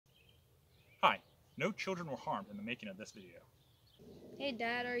No children were harmed in the making of this video. Hey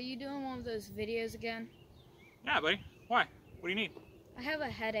Dad, are you doing one of those videos again? Yeah, buddy. Why? What do you need? I have a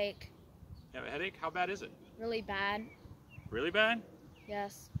headache. You have a headache? How bad is it? Really bad. Really bad?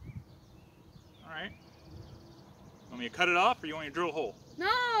 Yes. Alright. Want me to cut it off or you want me to drill a hole?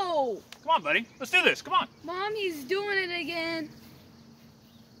 No! Come on, buddy. Let's do this. Come on. Mom, he's doing it again.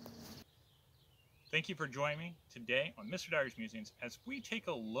 Thank you for joining me today on Mr. Dyer's Musings as we take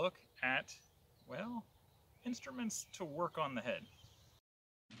a look at, well, instruments to work on the head.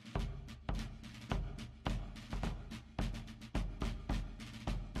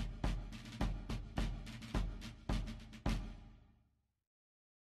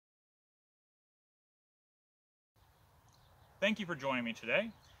 Thank you for joining me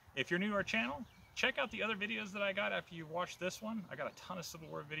today. If you're new to our channel, check out the other videos that I got after you've watched this one. I got a ton of Civil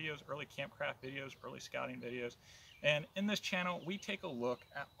War videos, early campcraft videos, early scouting videos. And in this channel, we take a look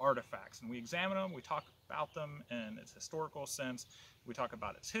at artifacts and we examine them, we talk about them in its historical sense, we talk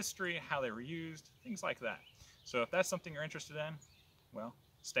about its history, how they were used, things like that. So if that's something you're interested in, well,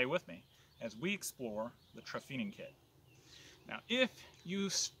 stay with me as we explore the Trephining kit. Now, if you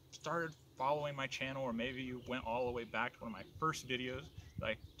started following my channel, or maybe you went all the way back to one of my first videos that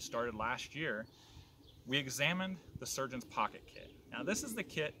I started last year, we examined the surgeon's pocket kit. Now, this is the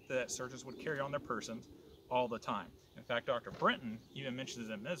kit that surgeons would carry on their persons all the time. In fact, Dr. Brinton even mentions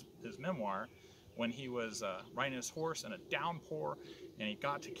in his memoir when he was riding his horse in a downpour and he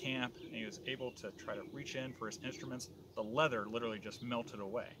got to camp and he was able to try to reach in for his instruments, the leather literally just melted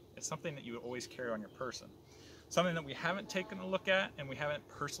away. It's something that you would always carry on your person. Something that we haven't taken a look at and we haven't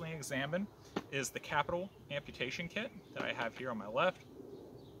personally examined is the capital amputation kit that I have here on my left.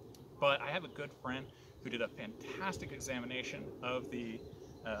 But I have a good friend who did a fantastic examination of the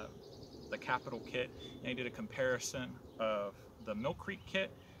capital kit, and he did a comparison of the Mill Creek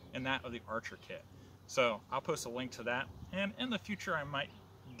kit and that of the Archer kit. So I'll post a link to that, and in the future I might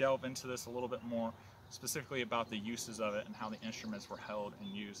delve into this a little bit more, specifically about the uses of it and how the instruments were held and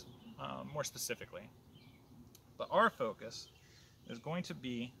used more specifically. But our focus is going to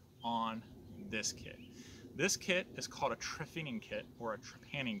be on this kit. This kit is called a Trephining kit or a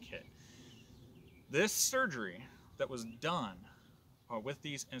Trephining kit. This surgery that was done with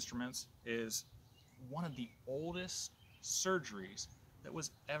these instruments is one of the oldest surgeries that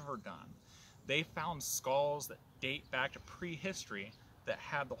was ever done. They found skulls that date back to prehistory that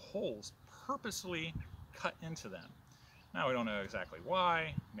had the holes purposely cut into them. Now, we don't know exactly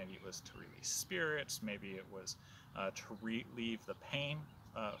why. Maybe it was to release spirits, maybe it was to relieve the pain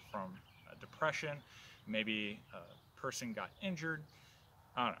from depression, maybe a person got injured.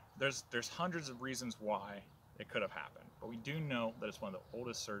 I don't know. There's hundreds of reasons why it could have happened, but we do know that it's one of the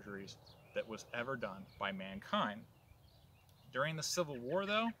oldest surgeries that was ever done by mankind. During the Civil War,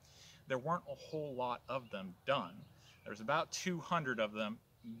 though, there weren't a whole lot of them done. There's about 200 of them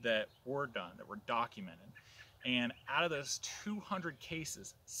that were done, that were documented. And out of those 200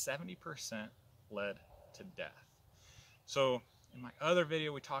 cases, 70% led to death. So in my other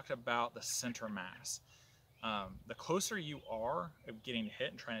video, we talked about the center mass. The closer you are of getting hit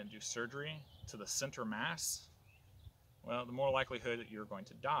and trying to do surgery to the center mass, well, the more likelihood that you're going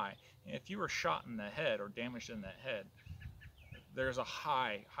to die. And if you were shot in the head or damaged in the head, there's a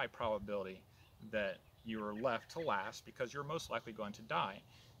high probability that you are left to last because you're most likely going to die.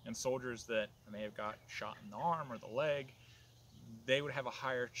 And soldiers that may have got shot in the arm or the leg, they would have a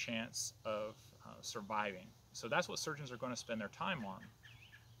higher chance of surviving. So that's what surgeons are going to spend their time on.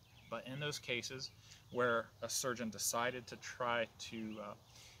 But in those cases where a surgeon decided to try to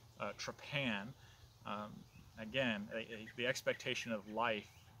trepan, again, the expectation of life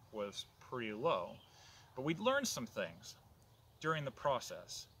was pretty low. But we learned some things during the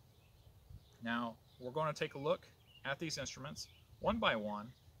process. Now, we're going to take a look at these instruments one by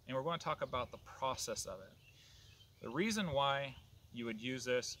one, and we're going to talk about the process of it. The reason why you would use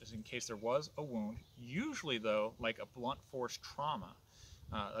this is in case there was a wound, usually though, like a blunt force trauma,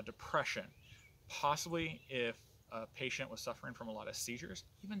 a depression, possibly if a patient was suffering from a lot of seizures.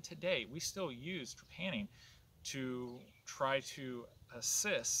 Even today, we still use trepanning to try to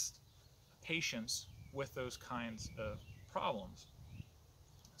assist patients with those kinds of problems.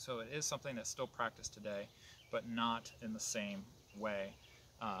 So it is something that's still practiced today, but not in the same way.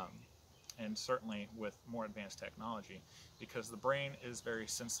 And certainly with more advanced technology, because the brain is very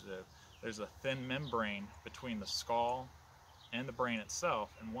sensitive. There's a thin membrane between the skull and the brain itself,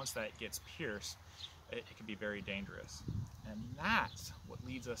 and once that gets pierced, it can be very dangerous. And that's what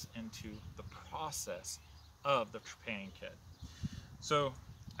leads us into the process of the trepanning kit. So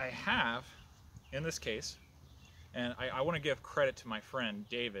I have, in this case, and I want to give credit to my friend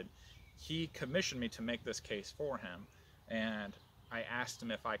David. he commissioned me to make this case for him, and I asked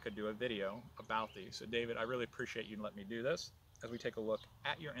him if I could do a video about these. So David, I really appreciate you letting me do this as we take a look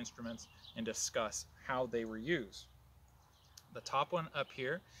at your instruments and discuss how they were used. The top one up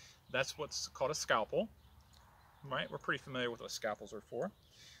here, that's what's called a scalpel, right? We're pretty familiar with what scalpels are for.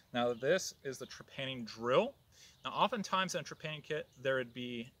 Now this is the trephining drill. Now oftentimes in a trephining kit, there would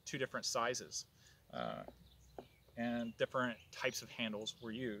be two different sizes and different types of handles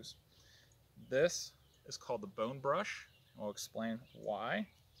were used. This is called the bone brush. I'll explain why.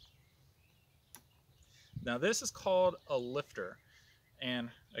 Now this is called a lifter, and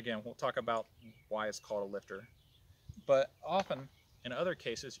again we'll talk about why it's called a lifter, but often in other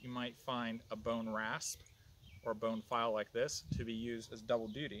cases you might find a bone rasp or a bone file like this to be used as double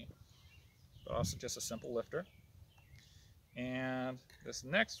duty, but also just a simple lifter. And this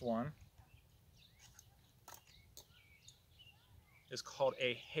next one is called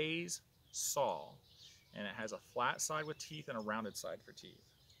a Hayes saw, and it has a flat side with teeth and a rounded side for teeth.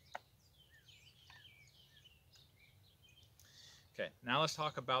 Okay, now let's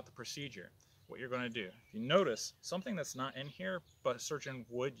talk about the procedure, what you're going to do. If you notice something that's not in here but a surgeon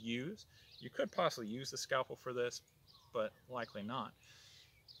would use, you could possibly use the scalpel for this, but likely not.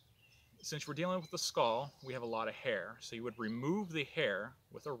 Since we're dealing with the skull, we have a lot of hair, so you would remove the hair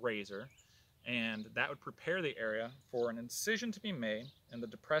with a razor, and that would prepare the area for an incision to be made in the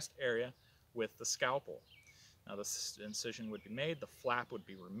depressed area with the scalpel. Now this incision would be made, the flap would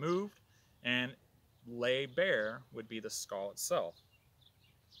be removed, and lay bare would be the skull itself.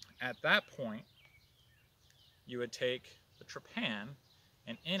 At that point, you would take the trepan,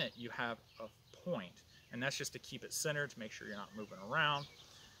 and in it you have a point, and that's just to keep it centered, to make sure you're not moving around.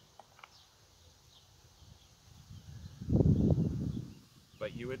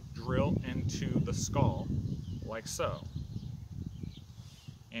 But you would drill into the skull like so.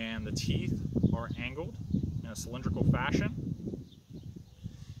 And the teeth are angled in a cylindrical fashion.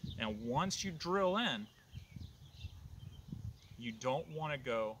 And once you drill in, you don't want to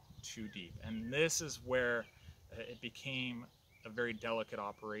go too deep. And this is where it became a very delicate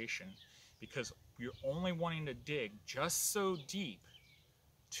operation, because you're only wanting to dig just so deep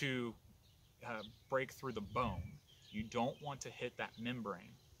to break through the bone. You don't want to hit that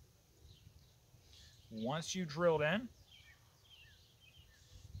membrane. Once you drilled in,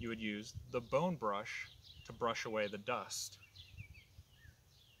 you would use the bone brush to brush away the dust.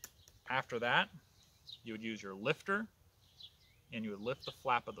 After that, you would use your lifter, and you would lift the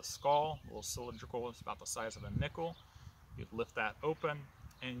flap of the skull, a little cylindrical, it's about the size of a nickel. You'd lift that open,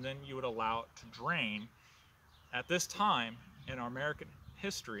 and then you would allow it to drain. At this time in our American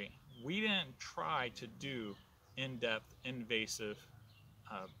history, we didn't try to do in-depth, invasive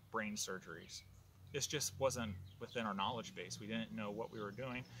brain surgeries. This just wasn't within our knowledge base. We didn't know what we were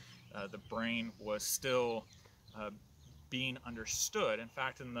doing. The brain was still being understood. In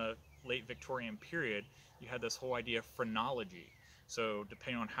fact, in the late Victorian period, you had this whole idea of phrenology. So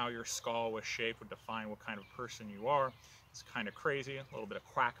depending on how your skull was shaped would define what kind of person you are. It's kind of crazy, a little bit of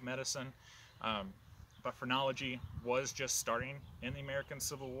quack medicine. But phrenology was just starting in the American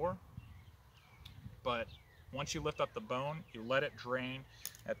Civil War. But once you lift up the bone, you let it drain.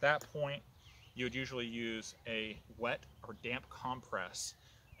 At that point, you would usually use a wet or damp compress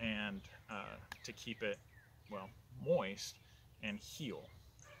and to keep it, well, moist and heal.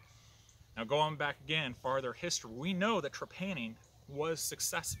 Now going back again, farther history, we know that trephining was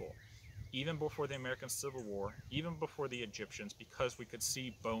successful even before the American Civil War, even before the Egyptians, because we could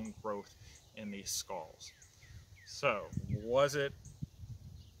see bone growth in these skulls. So, was it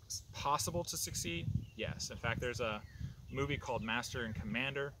possible to succeed? Yes. In fact, there's a movie called Master and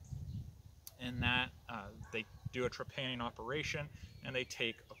Commander. In that, they do a trephining operation, and they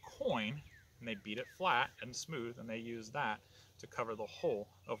take a coin, and they beat it flat and smooth, and they use that to cover the hole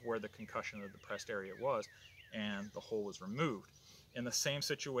of where the concussion of the depressed area was, and the hole was removed. In the same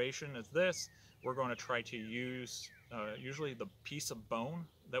situation as this, we're going to try to use usually the piece of bone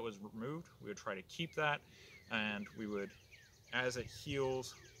that was removed. We would try to keep that, and we would, as it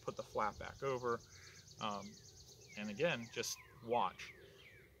heals, put the flap back over, and again, just watch.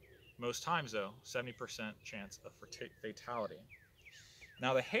 Most times though, 70% chance of fatality.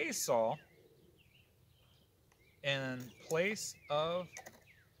 Now the Hayes saw, in place of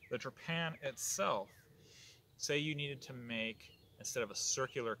the trepan itself, say you needed to make, instead of a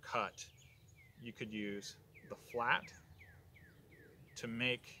circular cut, you could use the flat to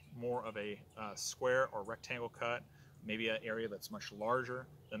make more of a square or rectangle cut, maybe an area that's much larger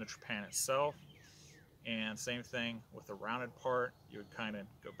than the trepan itself. And same thing with the rounded part, you would kind of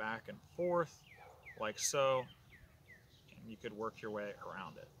go back and forth like so, and you could work your way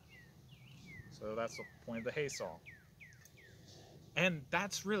around it. So that's the point of the hay saw. And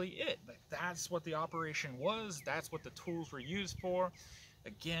that's really it. Like, that's what the operation was. That's what the tools were used for.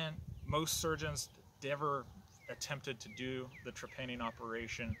 Again, most surgeons never attempted to do the trephine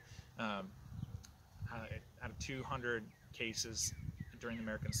operation. Out of 200 cases during the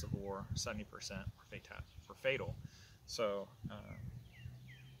American Civil War, 70% were fatal. So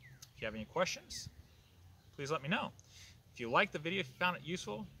if you have any questions, please let me know. If you liked the video, if you found it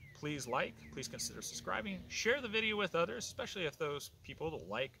useful, please consider subscribing, share the video with others, especially if those people that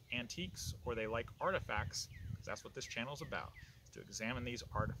like antiques or they like artifacts, because that's what this channel is about, is to examine these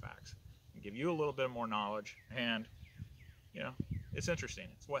artifacts and give you a little bit more knowledge. And you know, it's interesting.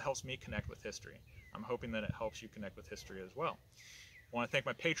 It's what helps me connect with history. I'm hoping that it helps you connect with history as well. I want to thank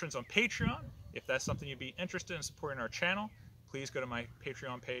my patrons on Patreon. If that's something you'd be interested in supporting our channel, please go to my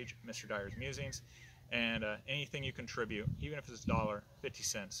Patreon page, Mr. Dyer's Musings, and anything you contribute, even if it's $1, 50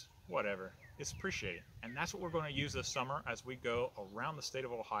 cents, whatever, it's appreciated. And that's what we're going to use this summer as we go around the state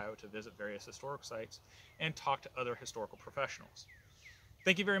of Ohio to visit various historic sites and talk to other historical professionals.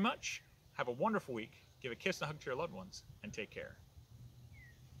 Thank you very much. Have a wonderful week. Give a kiss and a hug to your loved ones, and take care.